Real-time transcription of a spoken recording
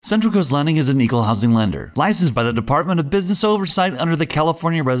Central Coast Lending is an equal housing lender, licensed by the Department of Business Oversight under the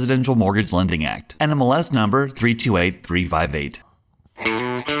California Residential Mortgage Lending Act, NMLS number 328358.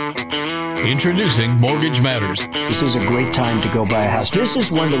 Introducing Mortgage Matters. This is a great time to go buy a house. This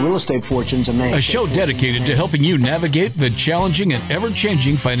is when the real estate fortunes are made. A show dedicated to helping you navigate the challenging and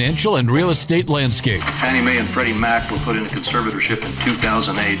ever-changing financial and real estate landscape. Fannie Mae and Freddie Mac were put into conservatorship in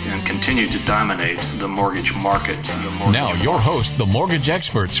 2008 and continue to dominate the mortgage market. Now your host, the mortgage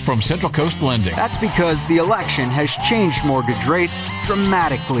experts from Central Coast Lending. That's because the election has changed mortgage rates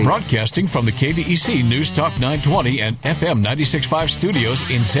dramatically. Broadcasting from the KVEC News Talk 920 and FM 96.5 studios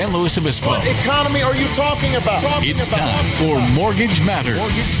in San Luis Obispo. What economy are you talking about? It's time for Mortgage Matters.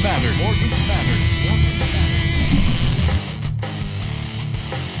 Mortgage Matters. Mortgage Matters.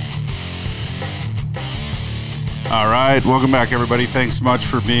 All right, welcome back, everybody. Thanks much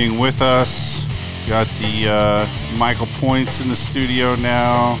for being with us. Got the Michael Points in the studio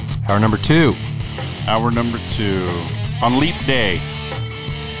now. Hour number two on Leap Day.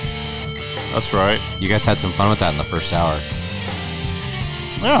 That's right. You guys had some fun with that in the first hour.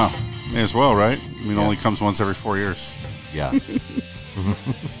 Yeah. May as well, right? I mean, it only comes once every 4 years. Yeah.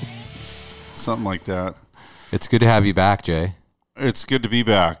 Something like that. It's good to have you back, Jay. It's good to be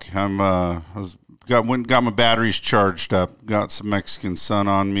back. Got my batteries charged up. Got some Mexican sun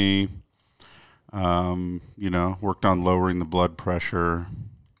on me. Worked on lowering the blood pressure.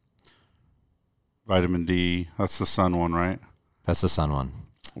 Vitamin D. That's the sun one, right? That's the sun one.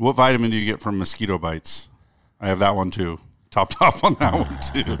 What vitamin do you get from mosquito bites? I have that one too. Topped off on that one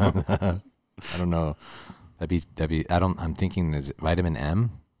too. I don't know. I'm thinking there's vitamin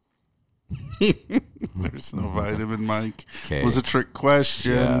M. There's no vitamin, Mike. Okay. It was a trick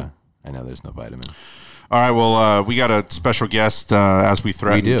question. Yeah, I know there's no vitamin. All right, well, we got a special guest, as we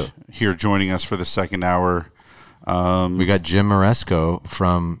threatened, We do. Here joining us for the second hour. We got Jim Maresco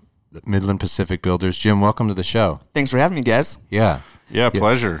from Midland Pacific Builders. Jim, welcome to the show. Thanks for having me, guys. Yeah,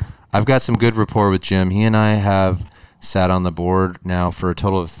 pleasure. I've got some good rapport with Jim. He and I have sat on the board now for a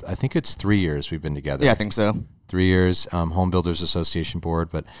total of, I think it's 3 years we've been together. Yeah, I think so. 3 years, Home Builders Association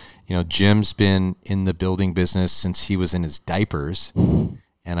board. But, Jim's been in the building business since he was in his diapers.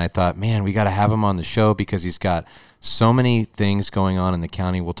 And I thought, man, we got to have him on the show because he's got so many things going on in the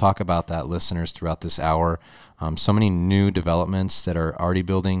county. We'll talk about that, listeners, throughout this hour. So many new developments that are already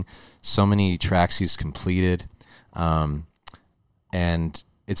building, so many tracks he's completed. And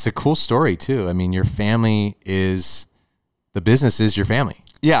it's a cool story, too. I mean, your family the business is your family.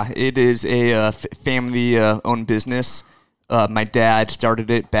 Yeah, it is a family-owned business. My dad started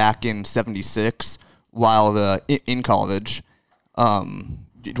it back in '76 while in college. Do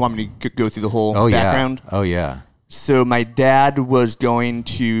you want me to go through the whole background? Oh, yeah. So my dad was going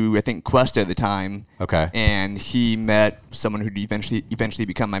to, I think, Quest at the time. Okay. And he met someone who'd eventually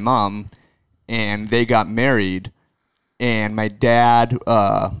become my mom, and they got married. And my dad,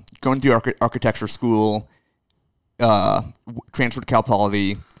 going through architecture school, transferred to Cal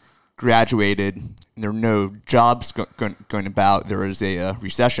Poly, graduated, and there were no jobs going about. There was a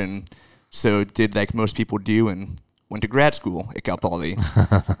recession, so did like most people do and went to grad school at Cal Poly.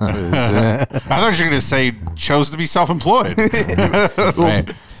 I thought you were going to say chose to be self-employed.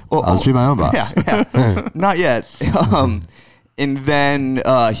 Right. I'll just be my own boss. Yeah. Not yet. And then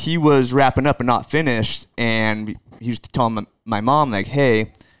he was wrapping up and not finished, and he was telling my mom, like,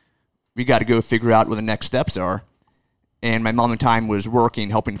 hey, we got to go figure out what the next steps are. And my mom at the time was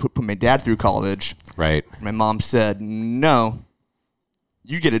working, helping put my dad through college. Right. My mom said, no,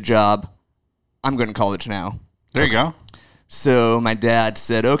 you get a job. I'm going to college now. There you go. So my dad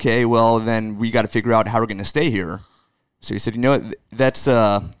said, okay, well, then we got to figure out how we're going to stay here. So he said, you know what, let's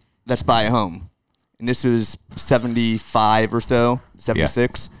buy a home. And this was 75 or so,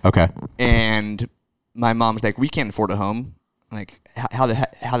 76. Yeah. Okay. And my mom's like, we can't afford a home. I'm like, how the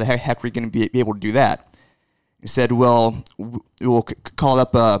heck are we going to be able to do that? He said, well, we'll call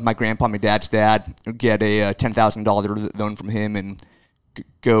up my grandpa, my dad's dad, get a $10,000 loan from him and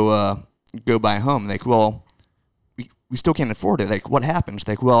go buy a home. Like, well, we still can't afford it. Like, what happens?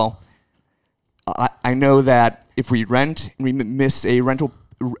 Like, well, I know that if we rent and we miss a rental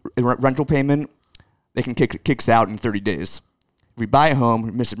payment, they can kick us out in 30 days. If we buy a home,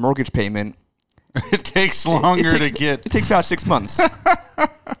 we miss a mortgage payment. It takes longer to get. It takes about 6 months.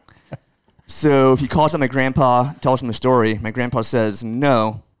 So if he calls up my grandpa, tells him the story, my grandpa says,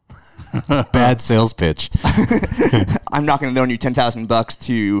 no. Bad sales pitch. I'm not going to loan you $10,000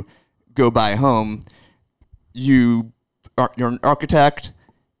 to go buy a home. You're an architect,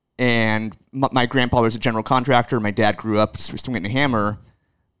 and my grandpa was a general contractor. My dad grew up swinging a hammer.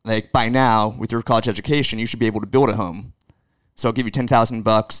 Like, by now, with your college education, you should be able to build a home. So I'll give you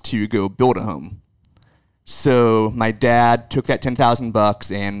 $10,000 to go build a home. So my dad took that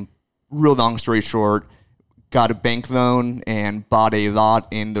 $10,000 and, real long story short, got a bank loan and bought a lot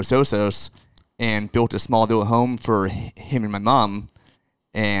in Los Osos and built a small little home for him and my mom.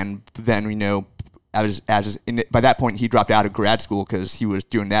 And then, by that point, he dropped out of grad school because he was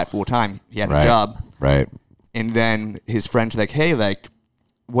doing that full time. He had a job. Right. And then his friends were like, hey, like,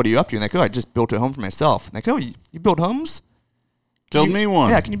 what are you up to? And like, oh, I just built a home for myself. And like, oh, you build homes? Build me one.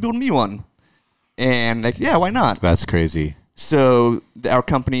 Yeah, can you build me one? And like, yeah, why not? That's crazy. So our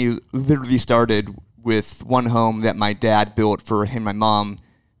company literally started with one home that my dad built for him and my mom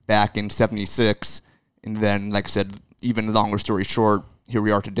back in 76. And then, like I said, even longer story short, here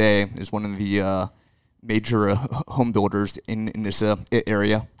we are today as one of the major home builders in this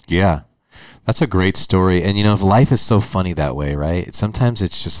area. Yeah. That's a great story. And, life is so funny that way, right? Sometimes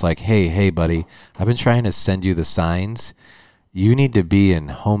it's just like, hey, buddy, I've been trying to send you the signs. You need to be in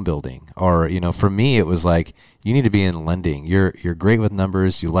home building. Or, for me, it was like, you need to be in lending. You're great with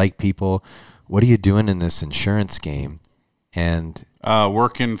numbers. You like people. What are you doing in this insurance game? And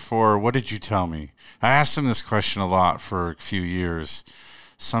working for, what did you tell me? I asked him this question a lot for a few years.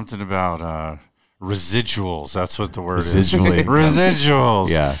 Something about residuals. That's what the word Residually. is. Residuals.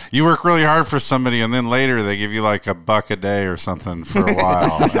 Yeah. You work really hard for somebody, and then later they give you like $1 a day or something for a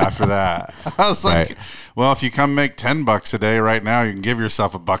while after that. I was like, well, if you come make $10 a day right now, you can give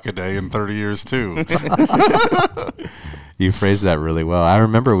yourself $1 a day in 30 years too. You phrased that really well. I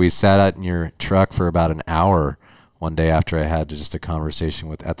remember we sat out in your truck for about an hour one day after I had just a conversation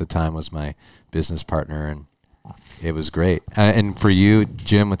with, at the time, was my business partner, and it was great. And for you,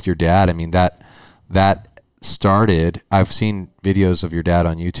 Jim, with your dad, I mean, that started, I've seen videos of your dad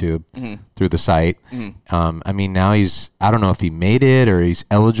on YouTube through the site. I mean, now I don't know if he made it or he's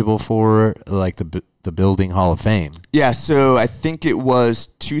eligible for like the Building Hall of Fame. Yeah, so I think it was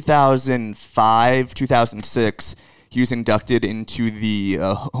 2005, 2006, he was inducted into the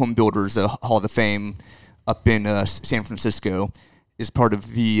Home Builders Hall of Fame up in San Francisco as part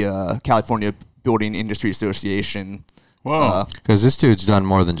of the California Building Industry Association. Whoa. Because this dude's done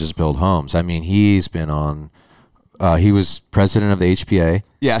more than just build homes. I mean, he's been on, he was president of the HPA.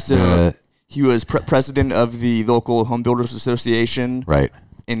 Yeah, so he was president of the local Home Builders Association. Right.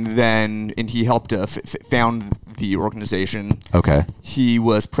 And he helped found the organization. Okay. He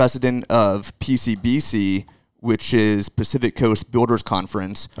was president of PCBC, which is Pacific Coast Builders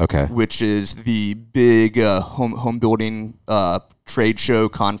Conference. Okay. Which is the big home building trade show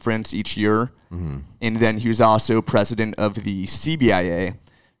conference each year. And then he was also president of the CBIA.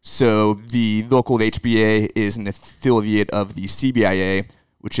 So the local HBA is an affiliate of the CBIA,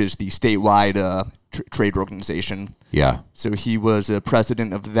 which is the statewide trade organization. Yeah. So he was a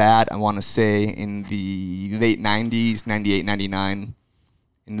president of that, I want to say, in the late 90s, 98, 99.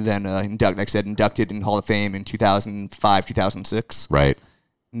 And then, inducted in Hall of Fame in 2005, 2006. Right.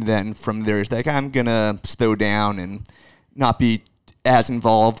 And then from there, it's like, I'm going to slow down and not be as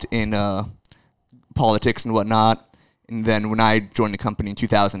involved in politics and whatnot. And then when I joined the company in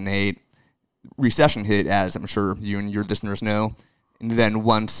 2008, recession hit, as I'm sure you and your listeners know. And then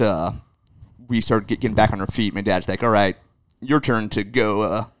once we started getting back on our feet, my dad's like, all right, your turn to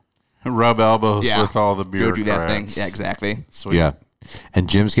go rub elbows with all the bureaucrats. Go do that thing. Yeah, exactly. Sweet. Yeah. And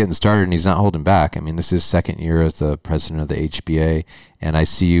Jim's getting started, and he's not holding back. I mean, this is his second year as the president of the HBA, and I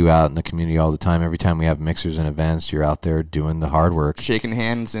see you out in the community all the time. Every time we have mixers and events, you're out there doing the hard work. Shaking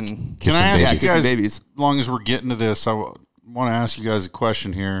hands and Can I ask you guys, babies. as long as we're getting to this, I want to ask you guys a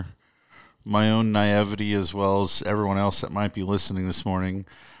question here. My own naivety as well as everyone else that might be listening this morning.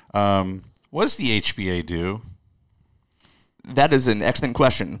 What does the HBA do? That is an excellent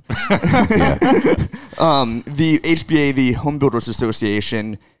question. The HBA, the Home Builders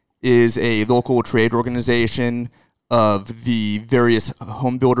Association, is a local trade organization of the various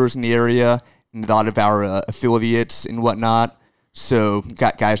home builders in the area and a lot of our affiliates and whatnot. So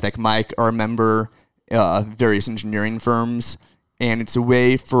got guys like Mike, our member, various engineering firms. And it's a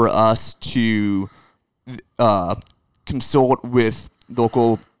way for us to consult with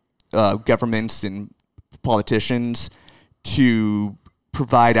local governments and politicians to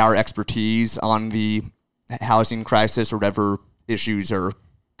provide our expertise on the housing crisis or whatever issues are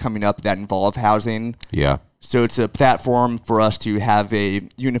coming up that involve housing. Yeah. So it's a platform for us to have a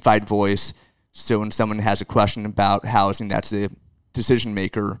unified voice. So when someone has a question about housing, that's a decision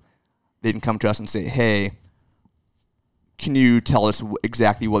maker, they can come to us and say, hey, can you tell us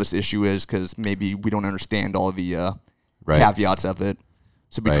exactly what this issue is? Because maybe we don't understand all the caveats of it.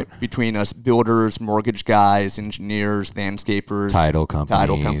 So between us builders, mortgage guys, engineers, landscapers, title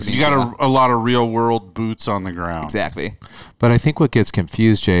companies. You got a lot of real world boots on the ground. Exactly. But I think what gets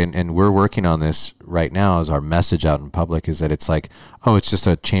confused, Jay, and we're working on this right now as our message out in public, is that it's like, oh, it's just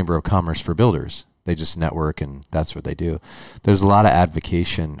a chamber of commerce for builders. They just network and that's what they do. There's a lot of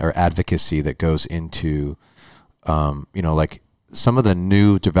advocacy that goes into, like some of the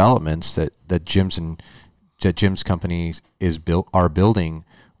new developments that Jim's company are building.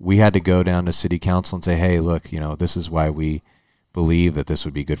 We had to go down to city council and say, hey, look, this is why we believe that this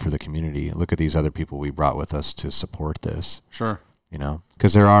would be good for the community. Look at these other people we brought with us to support this. Sure.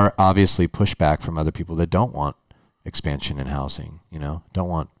 Because there are obviously pushback from other people that don't want expansion in housing, don't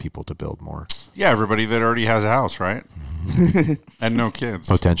want people to build more. Yeah, everybody that already has a house, right? And no kids.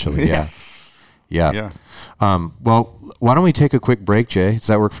 Potentially, yeah. Yeah. Well, why don't we take a quick break, Jay? Does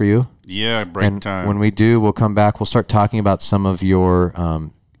that work for you? Yeah, break time. When we do, we'll come back. We'll start talking about some of your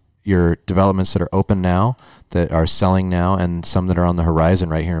developments that are open now, that are selling now, and some that are on the horizon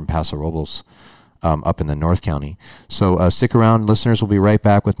right here in Paso Robles, up in the North County. So stick around, listeners. We'll be right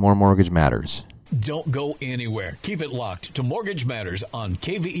back with more Mortgage Matters. Don't go anywhere. Keep it locked to Mortgage Matters on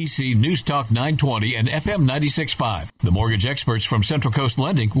KVEC News Talk 920 and FM 96.5. The mortgage experts from Central Coast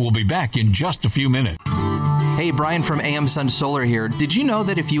Lending will be back in just a few minutes. Hey, Brian from AM Sun Solar here. Did you know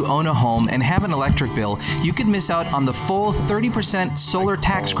that if you own a home and have an electric bill, you could miss out on the full 30% solar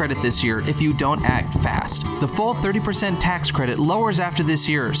tax credit this year if you don't act fast? The full 30% tax credit lowers after this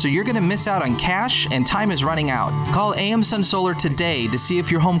year, so you're going to miss out on cash and time is running out. Call AM Sun Solar today to see if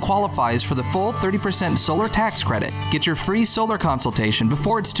your home qualifies for the full 30% solar tax credit. Get your free solar consultation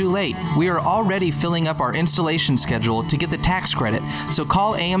before it's too late. We are already filling up our installation schedule to get the tax credit, so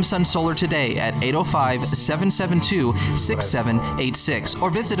call AM Sun Solar today at 805-772-6786 or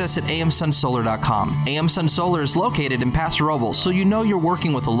visit us at amsunsolar.com. AM Sun Solar is located in Paso Robles, so you know you're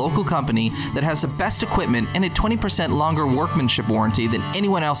working with a local company that has the best equipment and a 20% longer workmanship warranty than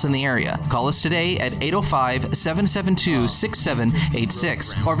anyone else in the area. Call us today at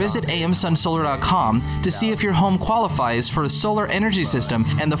 805-772-6786 or visit amsunsolar.com to see if your home qualifies for a solar energy system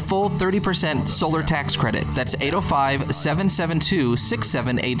and the full 30% solar tax credit. That's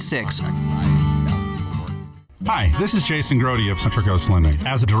 805-772-6786. Hi, this is Jason Grody of Central Coast Lending.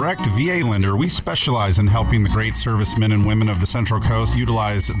 As a direct VA lender, we specialize in helping the great servicemen and women of the Central Coast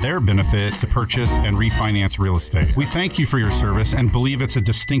utilize their benefit to purchase and refinance real estate. We thank you for your service and believe it's a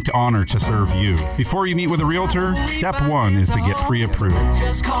distinct honor to serve you. Before you meet with a realtor, step one is to get pre-approved.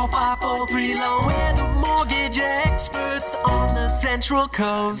 Just call 543-LOAN. We're the mortgage experts on the Central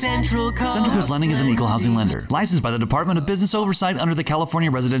Coast. Central Coast Lending is an equal housing lender, licensed by the Department of Business Oversight under the California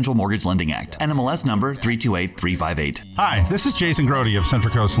Residential Mortgage Lending Act. NMLS number 328-358. Hi, this is Jason Grody of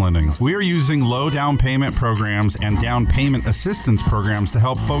Central Coast Lending. We are using low down payment programs and down payment assistance programs to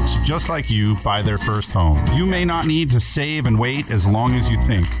help folks just like you buy their first home. You may not need to save and wait as long as you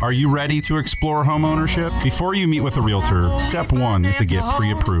think. Are you ready to explore home ownership? Before you meet with a realtor, step one is to get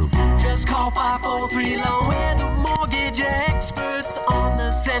pre-approved. Just call 543-LOAN. We're the mortgage experts on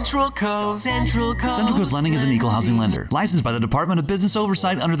the Central Coast. Central Coast Lending is an equal housing lender, licensed by the Department of Business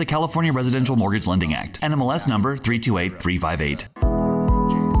Oversight under the California Residential Mortgage Lending Act. NMLS number 328-358.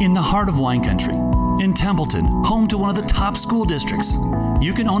 In the heart of wine country, in Templeton, home to one of the top school districts,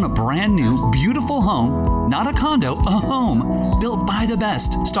 you can own a brand new, beautiful home, not a condo, a home, built by the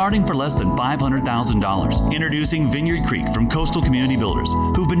best, starting for less than $500,000. Introducing Vineyard Creek from Coastal Community Builders,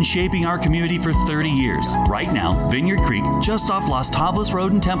 who've been shaping our community for 30 years. Right now, Vineyard Creek, just off Los Tablas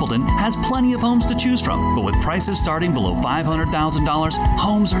Road in Templeton, has plenty of homes to choose from, but with prices starting below $500,000,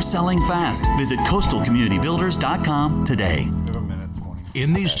 homes are selling fast. Visit coastalcommunitybuilders.com today.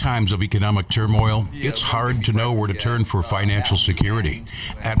 In these times of economic turmoil, it's hard to know where to turn for financial security.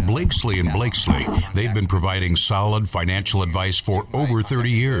 At Blakesley & Blakesley, they've been providing solid financial advice for over 30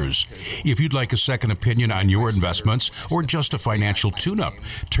 years. If you'd like a second opinion on your investments or just a financial tune-up,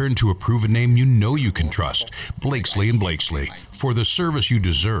 turn to a proven name you know you can trust, Blakesley & Blakesley. For the service you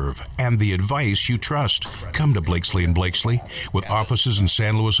deserve and the advice you trust, come to Blakesley & Blakesley with offices in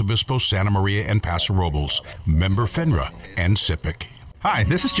San Luis Obispo, Santa Maria, and Paso Robles. Member FINRA and SIPC. Hi,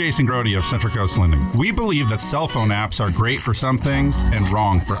 this is Jason Grody of Central Coast Lending. We believe that cell phone apps are great for some things and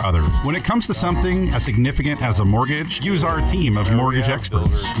wrong for others. When it comes to something as significant as a mortgage, use our team of mortgage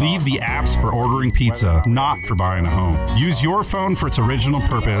experts. Leave the apps for ordering pizza, not for buying a home. Use your phone for its original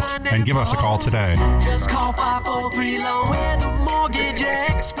purpose and give us a call today. Just call 543-LOAN. We're the mortgage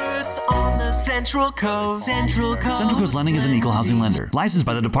experts on the Central Coast. Central Coast Lending is an equal housing lender, licensed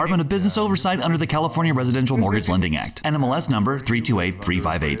by the Department of Business Oversight under the California Residential Mortgage Lending Act. NMLS number 328-358.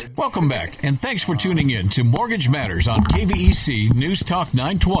 328-358. Welcome back, and thanks for tuning in to Mortgage Matters on KVEC News Talk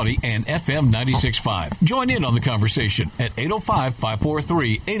 920 and FM 96.5. Join in on the conversation at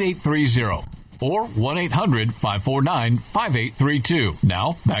 805-543-8830 or 1-800-549-5832.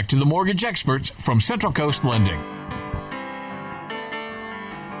 Now, back to the mortgage experts from Central Coast Lending.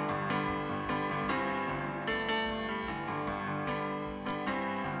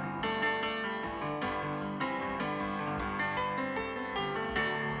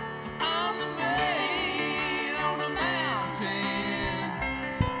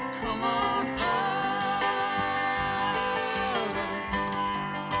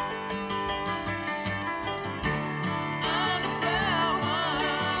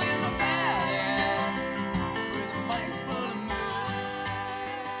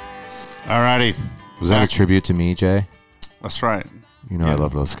 Alrighty. Was that a tribute to me, Jay? That's right. You know I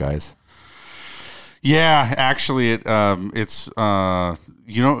love those guys. Yeah, actually, it's I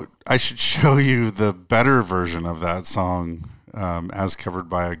should show you the better version of that song as covered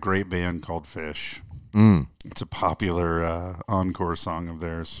by a great band called Fish. It's a popular encore song of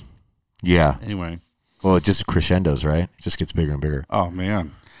theirs. Yeah. Anyway. Well, it just crescendos, right? It just gets bigger and bigger. Oh,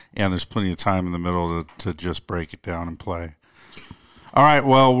 man. And there's plenty of time in the middle to just break it down and play. All right,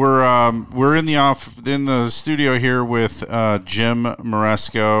 well, we're in the studio here with Jim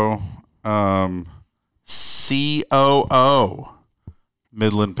Maresco, COO,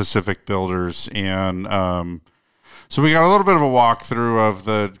 Midland Pacific Builders, and so we got a little bit of a walkthrough of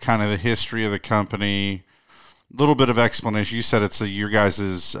the kind of the history of the company, a little bit of explanation. You said it's your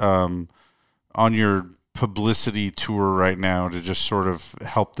guys's on your publicity tour right now to just sort of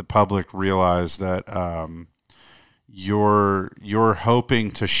help the public realize that. You're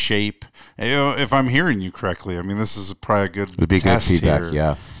hoping to shape. If I'm hearing you correctly, I mean this is probably a good. Would be good feedback, here.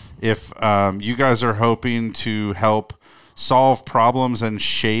 yeah. If you guys are hoping to help solve problems and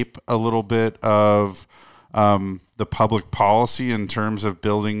shape a little bit of the public policy in terms of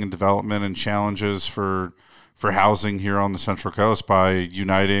building and development and challenges for housing here on the Central Coast by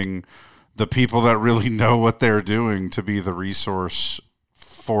uniting the people that really know what they're doing to be the resource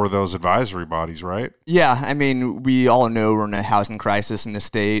for those advisory bodies, right? Yeah, I mean, we all know we're in a housing crisis in the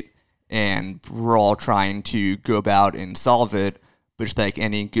state, and we're all trying to go about and solve it. But just like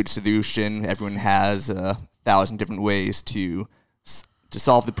any good solution, everyone has 1,000 different ways to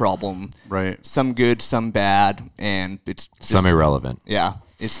solve the problem. Right. Some good, some bad, and it's just, some irrelevant. Yeah,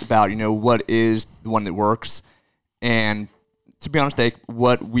 it's about what is the one that works, and to be honest, like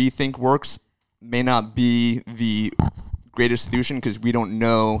what we think works may not be the greatest solution because we don't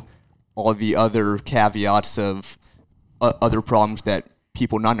know all the other caveats of other problems that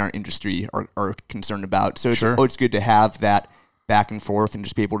people not in our industry are concerned about. So it's always good to have that back and forth and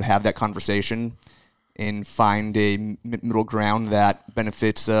just be able to have that conversation and find a middle ground that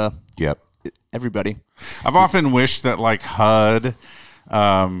benefits everybody. I've often wished that like HUD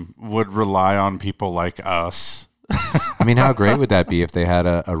would rely on people like us. I mean, how great would that be if they had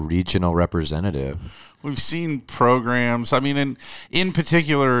a regional representative? We've seen programs. I mean, in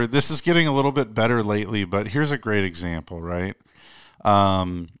particular, this is getting a little bit better lately, but here's a great example, right?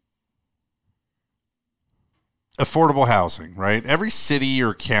 Affordable housing, right? Every city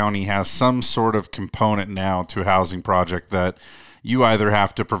or county has some sort of component now to a housing project that you either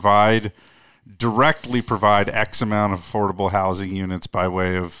have to directly provide X amount of affordable housing units by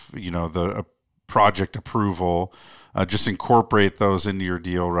way of, the project approval, just incorporate those into your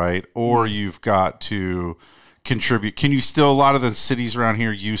deal, right? Or you've got to contribute. Can you still, a lot of the cities around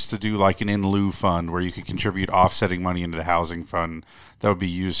here used to do like an in lieu fund where you could contribute offsetting money into the housing fund that would be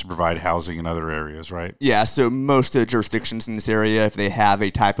used to provide housing in other areas, right? Yeah, so most of the jurisdictions in this area, if they have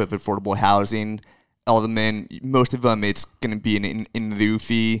a type of affordable housing element, most of them it's going to be an in lieu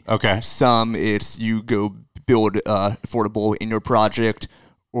fee. Okay. Some it's you go build affordable in your project,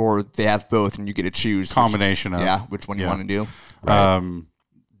 or they have both, and you get to choose combination which one you want to do. Right.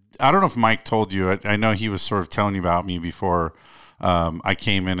 I don't know if Mike told you. I know he was sort of telling you about me before I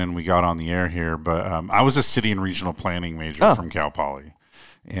came in and we got on the air here. But I was a city and regional planning major from Cal Poly,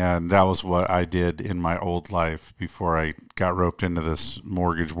 and that was what I did in my old life before I got roped into this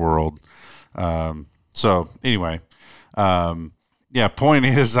mortgage world. So anyway. Yeah, point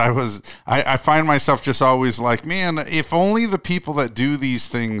is, I find myself just always like, man, if only the people that do these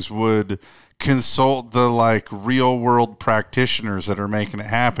things would consult the like real world practitioners that are making it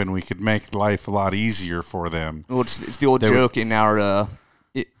happen, we could make life a lot easier for them. Well, it's the old joke in our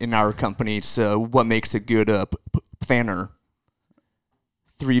company. It's what makes a good planner.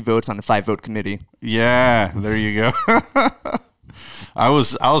 3 votes on a 5-vote committee. Yeah, there you go. I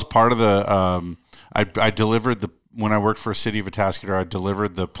was part of the. I delivered when I worked for City of Atascadero, I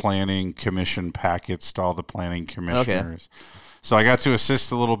delivered the planning commission packets to all the planning commissioners. Okay. So I got to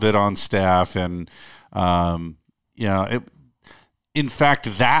assist a little bit on staff, and in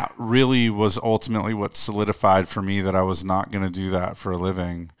fact, that really was ultimately what solidified for me that I was not going to do that for a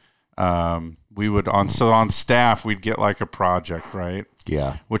living. We would on staff, we'd get like a project, right?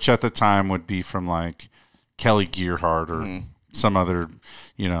 Yeah. Which at the time would be from like Kelly Gearhart or some other,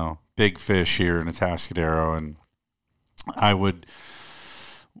 big fish here in Atascadero. And I would,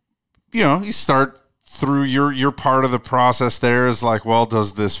 you start through your part of the process there is like, well,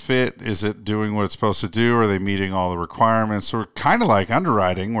 does this fit? Is it doing what it's supposed to do? Are they meeting all the requirements? So kind of like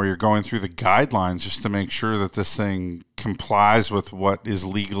underwriting, where you're going through the guidelines just to make sure that this thing complies with what is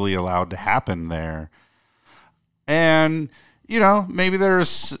legally allowed to happen there. And, maybe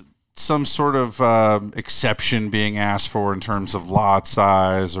there's some sort of exception being asked for in terms of lot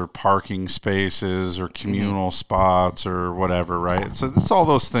size or parking spaces or communal spots or whatever, right? So it's all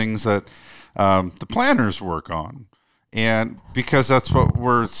those things that the planners work on, and because that's what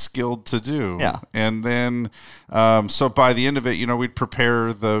we're skilled to do. Yeah. And then, so by the end of it, we'd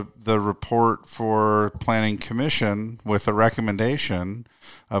prepare the report for planning commission with a recommendation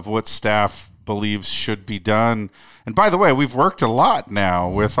of what staff believes should be done. And by the way, we've worked a lot now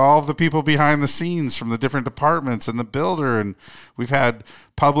with all of the people behind the scenes from the different departments and the builder, and we've had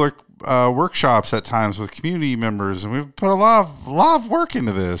public workshops at times with community members, and we've put a lot of work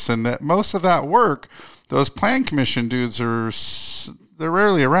into this. And that most of that work, those plan commission dudes they're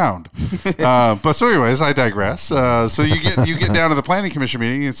rarely around. But so anyways, I digress. So you get down to the planning commission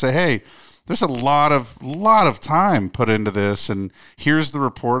meeting and say, hey, there's a lot of time put into this, and here's the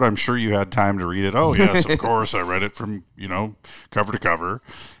report. I'm sure you had time to read it. Oh yes, of course, I read it from cover to cover,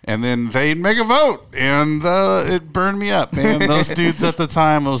 and then they'd make a vote, and it burned me up. Man, those dudes at the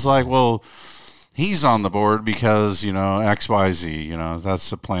time, I was like, well, he's on the board because X, Y, Z. That's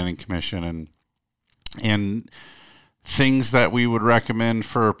the planning commission, and things that we would recommend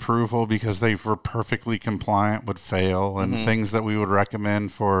for approval because they were perfectly compliant would fail, and things that we would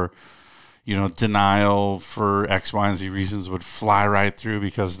recommend for denial for X, Y, and Z reasons would fly right through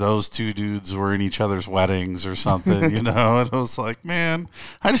because those two dudes were in each other's weddings or something, And I was like, man,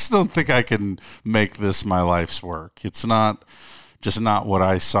 I just don't think I can make this my life's work. It's not what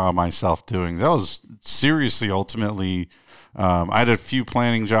I saw myself doing. That was seriously, ultimately, I had a few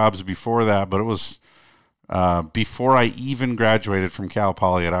planning jobs before that, but it was before I even graduated from Cal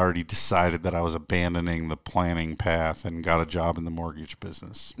Poly, I'd already decided that I was abandoning the planning path and got a job in the mortgage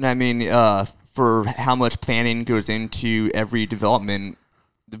business. I mean, for how much planning goes into every development,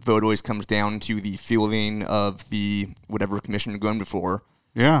 the vote always comes down to the fielding of the whatever commission you're going before.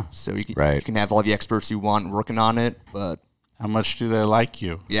 Yeah. So you can have all the experts you want working on it, but how much do they like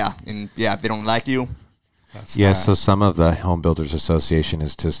you? Yeah, and if they don't like you. So some of the Home Builders Association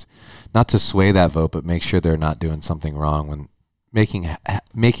is just not to sway that vote, but make sure they're not doing something wrong when making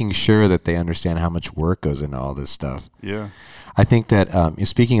sure that they understand how much work goes into all this stuff. Yeah. I think that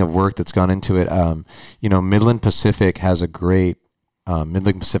speaking of work that's gone into it, Midland Pacific has a great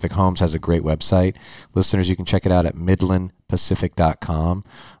Midland Pacific Homes has a great website. Listeners, you can check it out at midlandpacific.com.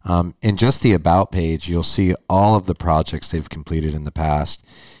 In just the About page, you'll see all of the projects they've completed in the past.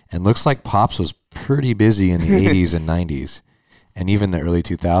 And looks like Pops was pretty busy in the 80s and 90s and even the early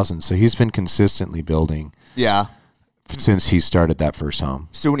 2000s. So he's been consistently building. Yeah. Since he started that first home.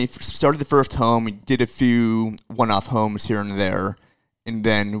 So when he started the first home, we did a few one-off homes here and there. And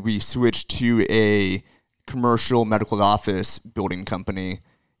then we switched to a commercial medical office building company.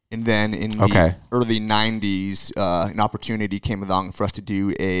 And then in the early 90s, an opportunity came along for us to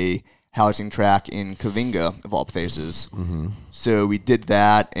do a housing track in Kalinga, of all places. Mm-hmm. So we did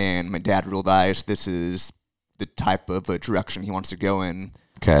that, and my dad realized this is the type of direction he wants to go in.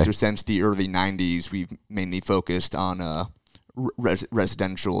 Okay. So since the early 90s, we've mainly focused on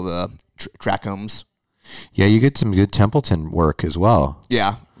residential track homes. Yeah, you get some good Templeton work as well.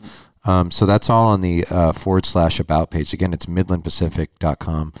 Yeah. So that's all on the /about page. Again, it's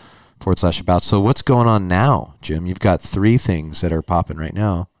midlandpacific.com/about. So what's going on now, Jim? You've got 3 things that are popping right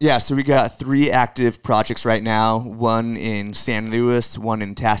now. Yeah, so we got 3 active projects right now, one in San Luis, one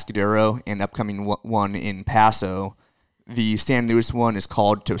in Atascadero, and upcoming one in Paso. The San Luis one is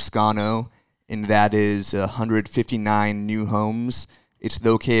called Toscano, and that is 159 new homes. It's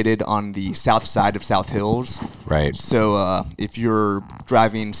located on the south side of South Hills. Right. So if you're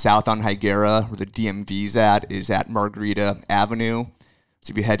driving south on Higuera, where the DMV's is at Margarita Avenue.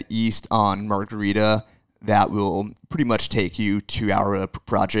 So if you head east on Margarita, that will pretty much take you to our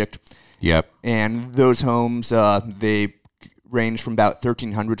project. Yep. And those homes, they range from about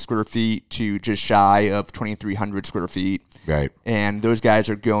 1,300 square feet to just shy of 2,300 square feet. Right. And those guys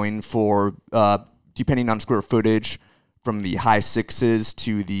are going for, depending on square footage, from the high sixes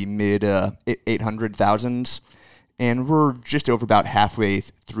to the mid 800,000s. And we're just over about halfway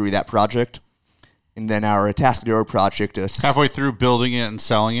through that project. And then our Atascadero project is halfway through building it and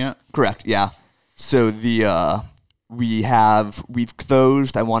selling it. Correct. Yeah. So we've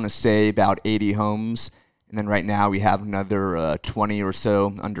closed, I want to say, about 80 homes, and then right now we have another 20 or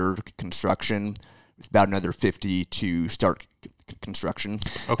so under construction, with about another 50 to start construction.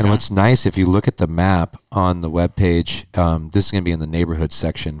 Okay. And what's nice, if you look at the map on the webpage, this is going to be in the neighborhood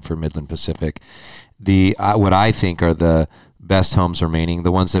section for Midland Pacific. What I think are the best homes remaining,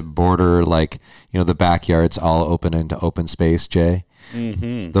 the ones that border, like, the backyards all open into open space, Jay.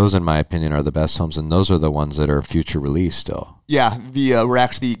 Mm-hmm. Those, in my opinion, are the best homes, and those are the ones that are future release still. Yeah, we're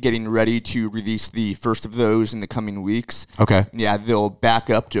actually getting ready to release the first of those in the coming weeks. Okay. Yeah, they'll back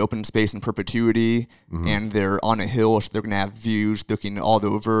up to open space in perpetuity, and they're on a hill, so they're going to have views looking all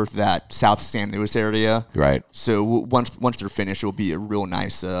over that South San Luis area. Right. So once they're finished, it'll be a real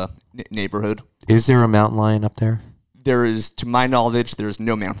nice neighborhood. Is there a mountain lion up there? There is, to my knowledge, there's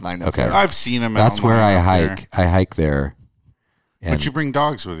no mountain lion up there. I've seen a mountain That's where lion I hike. I hike there. But you bring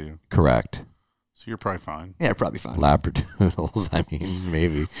dogs with you. Correct. So you're probably fine. Yeah, probably fine. Labradoodles, I mean,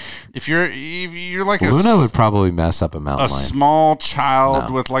 maybe. If you're like Luna would probably mess up a mountain lion. A small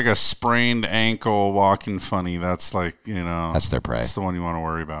child with like a sprained ankle walking funny, that's like, that's their prey. That's the one you want to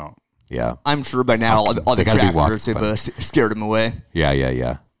worry about. Yeah. I'm sure by now all the trackers have scared him away.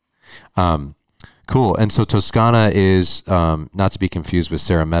 Yeah. Cool. And so Toscana is not to be confused with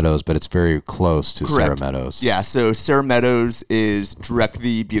Serra Meadows, but it's very close to Serra Meadows. Yeah, so Serra Meadows is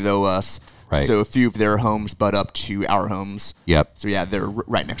directly below us. Right. So a few of their homes butt up to our homes. Yep. So yeah, they're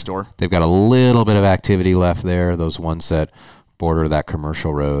right next door. They've got a little bit of activity left there, those ones that border that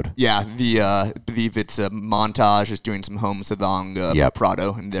commercial road. Yeah, I believe it's Montage is doing some homes along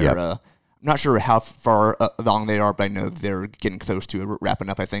Prado, and they're... I'm not sure how far along they are, but I know they're getting close to wrapping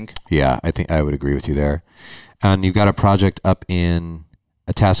up, I think. Yeah, I think I would agree with you there. And you've got a project up in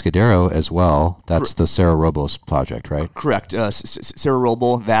Atascadero as well. That's the Cerro Robles project, right? Correct. Cerro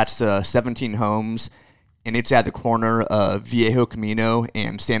Robles, that's 17 homes, and it's at the corner of Viejo Camino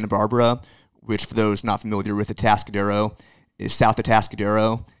and Santa Barbara, which, for those not familiar with Atascadero, is South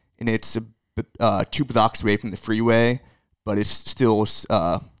Atascadero, and it's 2 blocks away from the freeway, but it's still...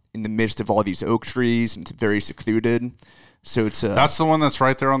 in the midst of all these oak trees, and it's very secluded. So it's that's the one that's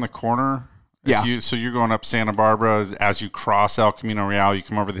right there on the corner. Yeah. So you're going up Santa Barbara. As you cross El Camino Real, you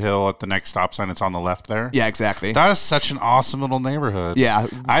come over the hill at the next stop sign. It's on the left there. Yeah, exactly. That is such an awesome little neighborhood. Yeah.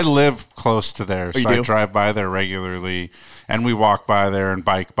 I live close to there, so I drive by there regularly, and we walk by there and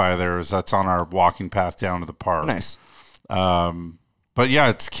bike by there. That's on our walking path down to the park. Nice. But yeah,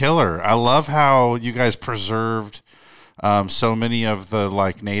 it's killer. I love how you guys preserved so many of the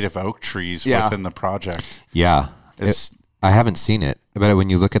like native oak trees within the project. Yeah, I haven't seen it, but when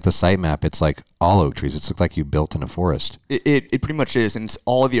you look at the site map, it's like all oak trees. It's like you built in a forest. It pretty much is, and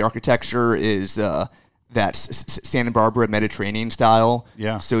all of the architecture is that Santa Barbara Mediterranean style.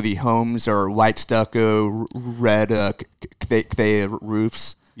 Yeah. So the homes are white stucco, red clay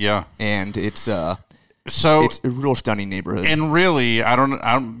roofs. Yeah. And it's So it's a real stunning neighborhood. And really,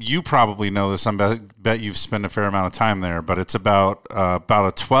 you probably know this. I bet you've spent a fair amount of time there, but it's about a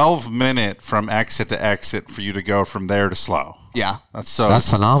 12-minute from exit to exit for you to go from there to SLO. Yeah. That's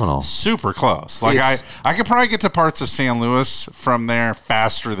phenomenal. Super close. Like I could probably get to parts of San Luis from there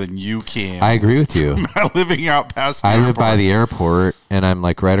faster than you can. I agree with you. Living out past the I airport. live by the airport, and I'm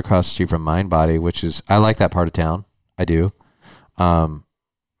like right across the street from Mindbody, which is, I like that part of town. I do.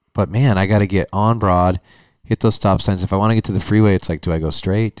 But man, I got to get on Broad, hit those stop signs. If I want to get to the freeway, it's like, do I go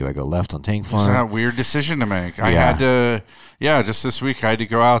straight? Do I go left on Tank Farm? It's a weird decision to make. I had to, just this week, I had to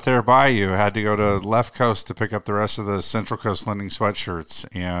go out there by you. I had to go to Left Coast to pick up the rest of the Central Coast Lending sweatshirts.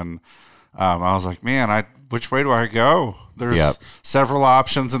 And I was like, man, which way do I go? There's several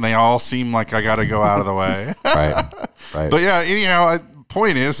options, and they all seem like I got to go out of the way. Right. But yeah, anyhow,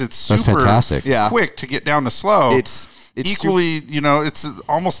 point is, it's super fantastic. Quick to get down to SLO. It's equally, it's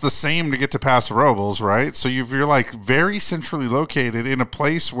almost the same to get to Paso Robles, right? So you're like very centrally located in a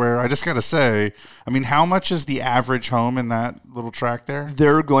place where I just got to say, I mean, how much is the average home in that little tract there?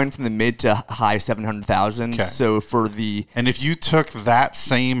 They're going from the mid to high 700,000. Okay. So and if you took that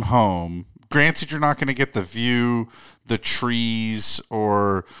same home, granted, you're not going to get the view, the trees,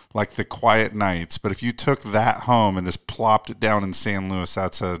 or like the quiet nights, but if you took that home and just plopped it down in San Luis,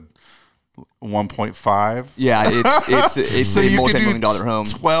 that's a 1.5. Yeah, it's so a you multi-million could dollar home.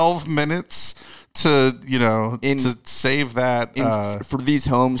 12 minutes to to save that for these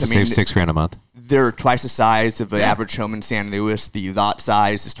homes. To save $6,000 a month. They're twice the size of an average home in San Luis. The lot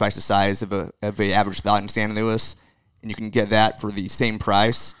size is twice the size of a average lot in San Luis, and you can get that for the same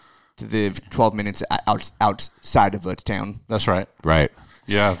price to live 12 minutes outside of a town. That's right. Right.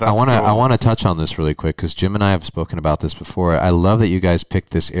 Yeah, that's I want to touch on this really quick because Jim and I have spoken about this before. I love that you guys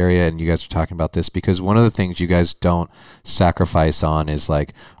picked this area and you guys are talking about this because one of the things you guys don't sacrifice on is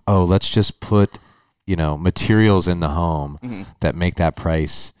like, oh, let's just put, materials in the home that make that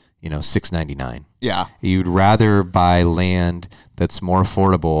price, $699. Yeah. You'd rather buy land that's more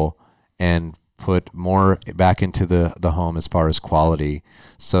affordable and put more back into the home as far as quality.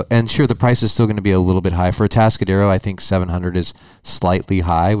 So, and sure, the price is still going to be a little bit high for a Tascadero. I think 700 is slightly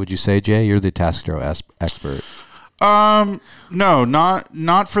high. Would you say, Jay? You're the Tascadero expert. No,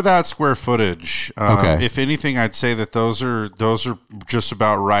 not for that square footage. Okay. If anything, I'd say that those are just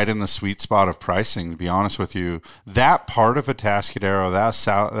about right in the sweet spot of pricing. To be honest with you, that part of a Tascadero,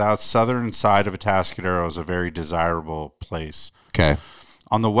 that southern side of a Tascadero, is a very desirable place. Okay.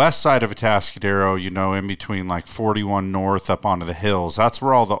 On the west side of a Tascadero, in between like 41 North up onto the hills, that's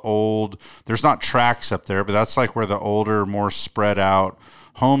where all the old, there's not tracks up there, but that's like where the older, more spread out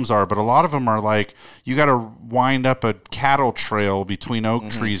homes are. But a lot of them are like, you got to wind up a cattle trail between oak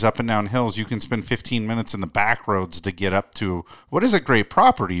trees up and down hills. You can spend 15 minutes in the back roads to get up to what is a great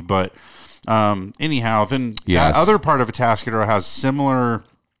property. But anyhow, then that other part of a Tascadero has similar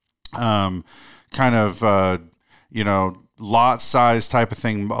lot size type of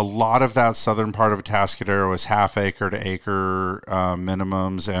thing. A lot of that southern part of a Tascadero is half acre to acre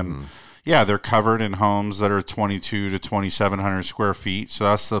minimums, and they're covered in homes that are 2,200 to 2,700 square feet. So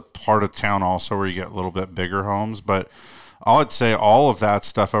that's the part of town also where you get a little bit bigger homes. But I would say all of that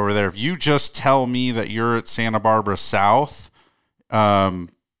stuff over there, if you just tell me that you're at Santa Barbara South and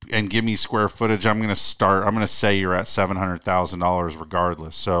give me square footage, I'm going to say you're at $700,000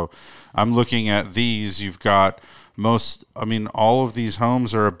 regardless. So I'm looking at these. You've got all of these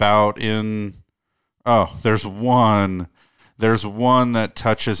homes are about there's one that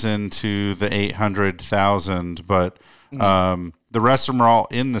touches into the 800,000, but the rest of them are all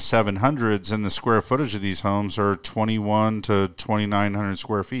in the 700s, and the square footage of these homes are 21 to 2,900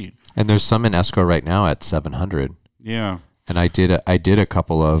 square feet. And there's some in escrow right now at 700. Yeah. And I did a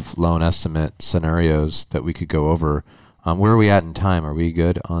couple of loan estimate scenarios that we could go over. Where are we at in time? Are we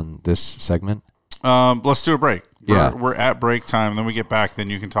good on this segment? Let's do a break. Yeah. We're at break time. Then we get back. Then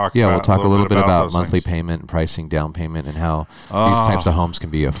you can talk. Yeah, we'll talk a little bit about those monthly things. payment and pricing, down payment, and how these types of homes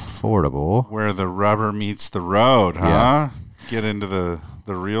can be affordable. Where the rubber meets the road, huh? Yeah. Get into the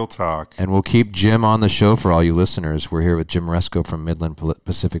real talk. And we'll keep Jim on the show for all you listeners. We're here with Jim Resco from Midland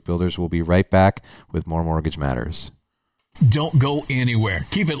Pacific Builders. We'll be right back with more Mortgage Matters. Don't go anywhere.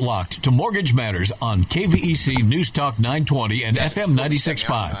 Keep it locked to Mortgage Matters on KVEC News Talk 920 and FM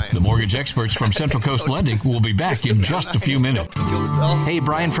 96.5. The mortgage experts from Central Coast Lending will be back in just a few minutes. Hey,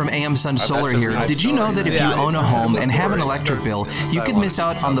 Brian from AM Sun Solar here. Did you know that if you own a home and have an electric bill, you could miss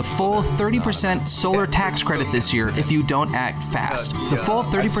out on the full 30% solar tax credit this year if you don't act fast? The full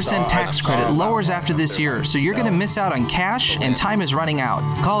 30% tax credit lowers after this year, so you're going to miss out on cash and time is running out.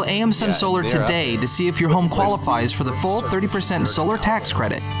 Call AM Sun Solar today to see if your home qualifies for the full 30% solar tax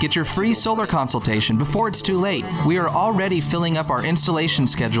credit. Get your free solar consultation before it's too late. We are already filling up our installation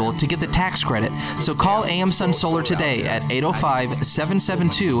schedule to get the tax credit, so call AM Sun Solar today at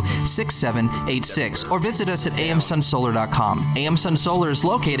 805-772-6786 or visit us at amsunsolar.com. AM Sun Solar is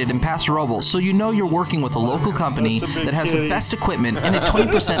located in Paso Robles, so you know you're working with a local company that has the best equipment and a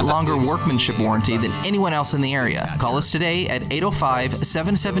 20% longer workmanship warranty than anyone else in the area. Call us today at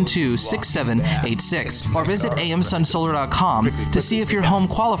 805-772-6786 or visit amsunsolar.com to see if your home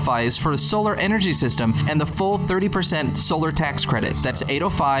qualifies for a solar energy system and the full 30% solar tax credit. That's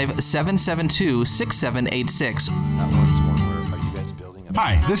 805-772-6786.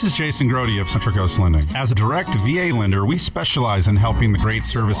 Hi, this is Jason Grody of Central Coast Lending. As a direct VA lender, we specialize in helping the great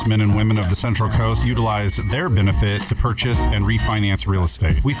servicemen and women of the Central Coast utilize their benefit to purchase and refinance real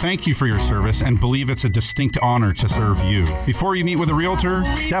estate. We thank you for your service and believe it's a distinct honor to serve you. Before you meet with a realtor,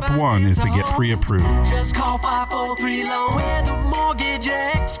 step one is to get pre-approved. Just call 543-LOAN. We're the mortgage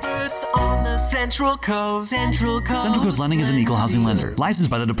experts on the Central Coast. Central Coast Lending is an equal housing lender,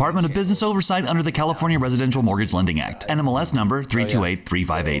 licensed by the Department of Business Oversight under the California Residential Mortgage Lending Act. NMLS number 328-358.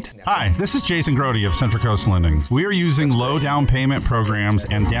 Hi, this is Jason Grody of Central Coast Lending. We are using low down payment programs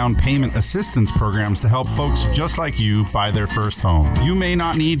and down payment assistance programs to help folks just like you buy their first home. You may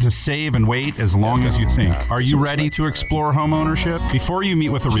not need to save and wait as long as you think. Are you ready to explore home ownership? Before you meet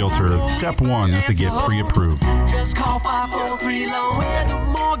with a realtor, step one is to get pre-approved. Just call 543-LOAN. We're the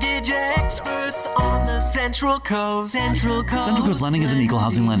mortgage experts. experts on the Central Coast. Central Coast Lending is an equal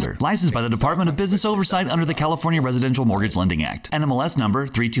housing lender, licensed by the Department of Business Oversight under the California Residential Mortgage Lending Act, NMLS number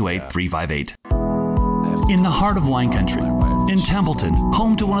 328358. In the heart of wine country, in Templeton,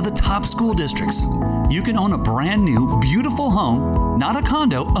 home to one of the top school districts, you can own a brand new, beautiful home, not a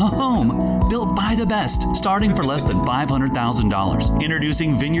condo, a home, built by the best, starting for less than $500,000.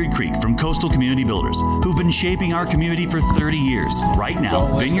 Introducing Vineyard Creek from Coastal Community Builders, who've been shaping our community for 30 years. Right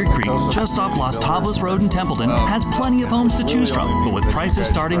now, Vineyard Creek, just off Los Tablas Road in Templeton, has plenty of homes to choose from. But with prices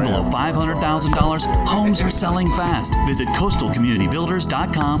starting below $500,000, homes are selling fast. Visit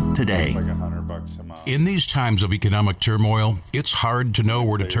coastalcommunitybuilders.com today. In these times of economic turmoil, it's hard to know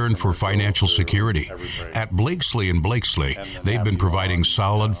where to turn for financial security. At Blakesley & Blakesley, they've been providing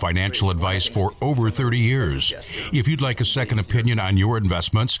solid financial advice for over 30 years. If you'd like a second opinion on your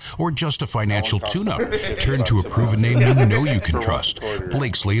investments or just a financial tune-up, turn to a proven name you know you can trust,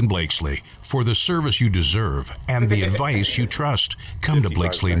 Blakesley & Blakesley. For the service you deserve and the advice you trust, come to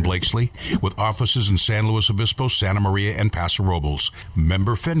Blakesley & Blakesley with offices in San Luis Obispo, Santa Maria, and Paso Robles.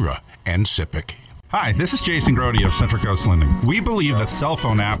 Member FINRA and SIPC. Hi, this is Jason Grody of Central Coast Lending. We believe that cell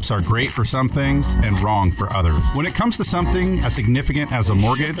phone apps are great for some things and wrong for others. When it comes to something as significant as a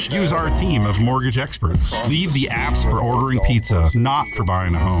mortgage, use our team of mortgage experts. Leave the apps for ordering pizza, not for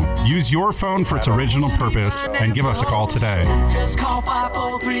buying a home. Use your phone for its original purpose and give us a call today. Just call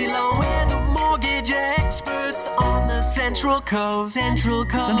 543-LOAN. We're the mortgage experts on the Central Coast. Central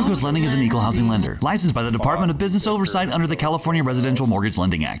Coast Lending is an equal housing lender, licensed by the Department of Business Oversight under the California Residential Mortgage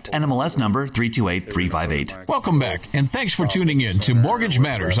Lending Act, NMLS number 328358. Welcome back, and thanks for tuning in to Mortgage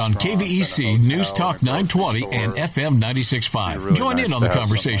Matters on KVEC News Talk 920 and FM 96.5. Join in on the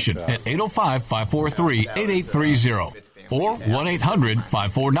conversation at 805-543-8830 or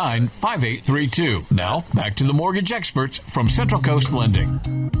 1-800-549-5832. Now, back to the mortgage experts from Central Coast Lending.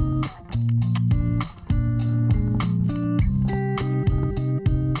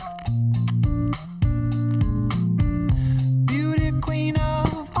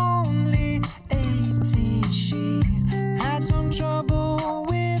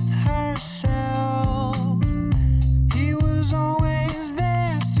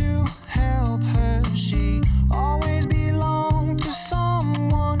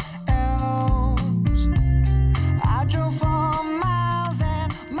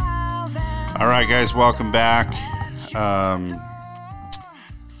 All right, guys, welcome back. All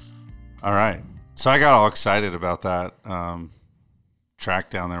right. So I got all excited about that track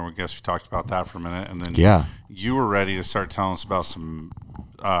down there. I guess we talked about that for a minute. And then you were ready to start telling us about some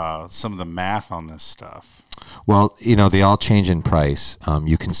of the math on this stuff. Well, you know, they all change in price.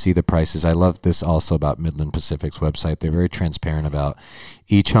 You can see the prices. I love this also about Midland Pacific's website. They're very transparent about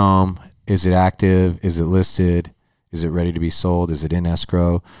each home. Is it active? Is it listed? Is it ready to be sold? Is it in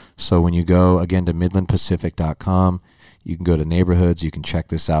escrow? So when you go, again, to midlandpacific.com, you can go to neighborhoods. You can check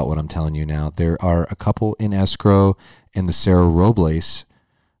this out, what I'm telling you now. There are a couple in escrow in the Cerro Robles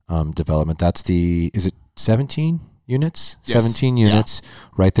development. That's is it 17 units? Yes. 17 units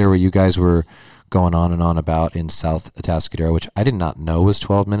right there where you guys were going on and on about in South Atascadero, which I did not know was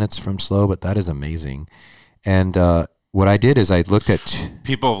 12 minutes from SLO, but that is amazing. And what I did is I looked at...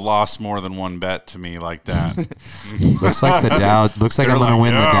 People have lost more than one bet to me like that. Looks like the Dow... Looks like I'm going to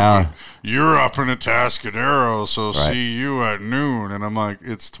win the Dow. You're up in Atascadero, so see you at noon. And I'm like,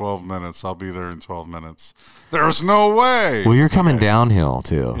 it's 12 minutes. I'll be there in 12 minutes. There's no way. Well, you're coming downhill,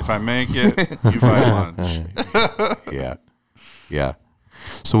 too. If I make it, you buy lunch. Yeah.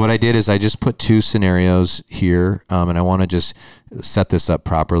 So what I did is I just put two scenarios here, and I want to just set this up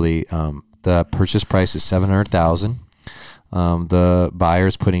properly. The purchase price is $700,000. The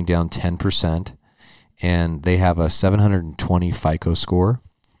buyer's putting down 10%, and they have a 720 FICO score.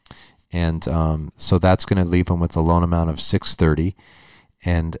 And so that's going to leave them with a loan amount of $630.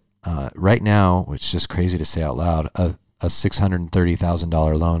 And right now, which is just crazy to say out loud, a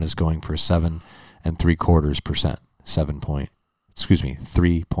 $630,000 loan is going for 7.75%.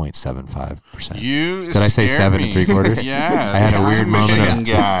 3.75%. Did I say 7 3/4? Yeah. I had a weird moment of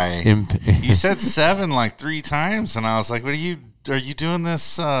guy. You said 7 like 3 times, and I was like, "What are you doing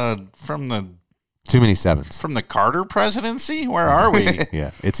this from the too many sevens from the Carter presidency? Where are we?"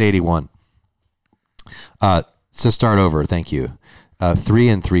 Yeah, it's 81. To start over, thank you. 3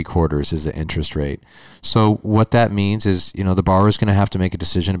 3/4 is the interest rate. So what that means is, you know, the borrower is going to have to make a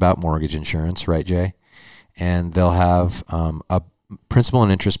decision about mortgage insurance, right, Jay? And they'll have a principal and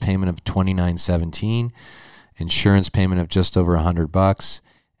interest payment of $29.17, insurance payment of just over $100,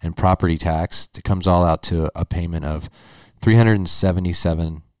 and property tax. It comes all out to a payment of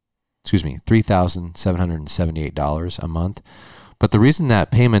 $3,778 a month. But the reason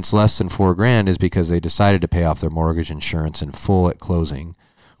that payment's less than $4,000 is because they decided to pay off their mortgage insurance in full at closing,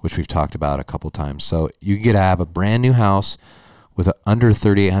 which we've talked about a couple times. So you get to have a brand new house with an under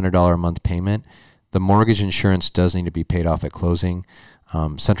 $3,800 a month payment. The mortgage insurance does need to be paid off at closing.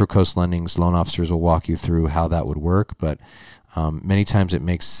 Central Coast Lending's loan officers will walk you through how that would work, but many times it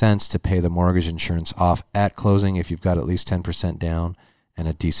makes sense to pay the mortgage insurance off at closing if you've got at least 10% down and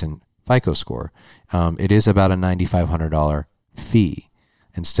a decent FICO score. It is about a $9,500 fee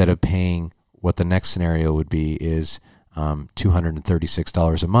instead of paying what the next scenario would be is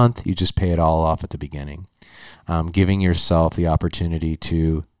 $236 a month. You just pay it all off at the beginning, giving yourself the opportunity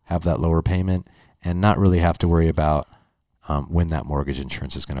to have that lower payment and not really have to worry about when that mortgage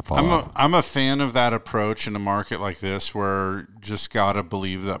insurance is going to fall off. I'm a fan of that approach in a market like this where just got to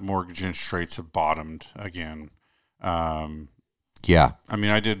believe that mortgage interest rates have bottomed again. Yeah. I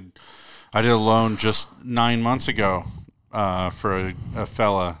mean, I did a loan just 9 months ago for a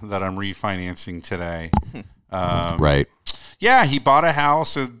fella that I'm refinancing today. Right. Yeah, he bought a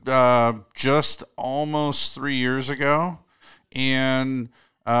house just almost 3 years ago and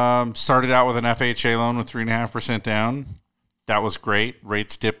started out with an FHA loan with 3.5% down. That was great.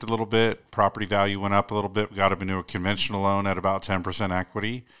 Rates dipped a little bit. Property value went up a little bit. We got him into a conventional loan at about 10%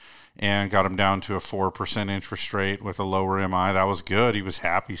 equity and got him down to a 4% interest rate with a lower MI. That was good. He was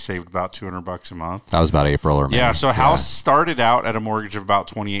happy. Saved about $200 a month. That was about April or May. Yeah, so a house started out at a mortgage of about